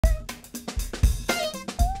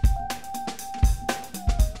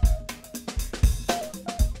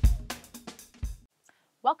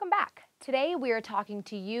Today we are talking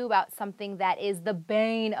to you about something that is the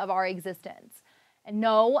bane of our existence. And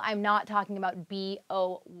no, I'm not talking about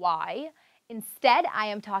BOY. Instead, I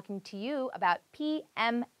am talking to you about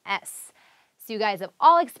PMS. So you guys have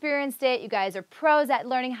all experienced it. You guys are pros at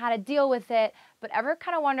learning how to deal with it, but ever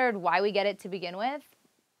kind of wondered why we get it to begin with?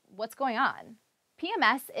 What's going on?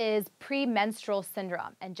 PMS is premenstrual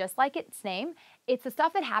syndrome, and just like its name, it's the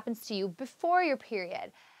stuff that happens to you before your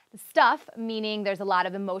period. The stuff meaning there's a lot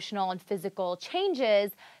of emotional and physical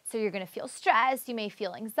changes, so you're going to feel stress, you may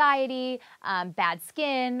feel anxiety, bad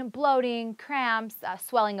skin, bloating, cramps,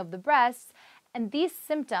 swelling of the breasts, and these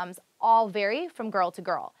symptoms all vary from girl to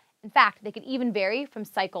girl. In fact, they could even vary from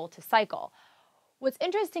cycle to cycle. What's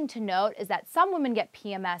interesting to note is that some women get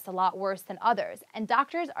PMS a lot worse than others, and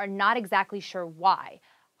doctors are not exactly sure why.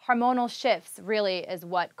 Hormonal shifts really is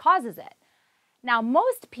what causes it. Now,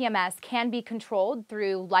 most PMS can be controlled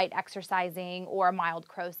through light exercising or mild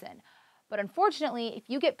crocin. But unfortunately, if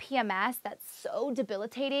you get PMS that's so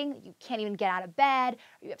debilitating that you can't even get out of bed,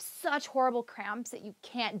 or you have such horrible cramps that you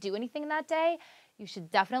can't do anything that day, you should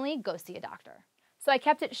definitely go see a doctor. So I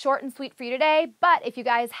kept it short and sweet for you today, but if you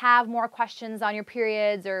guys have more questions on your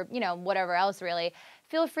periods or, whatever else really,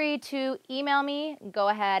 feel free to email me, go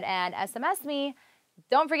ahead and SMS me.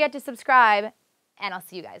 Don't forget to subscribe, and I'll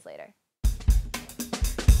see you guys later.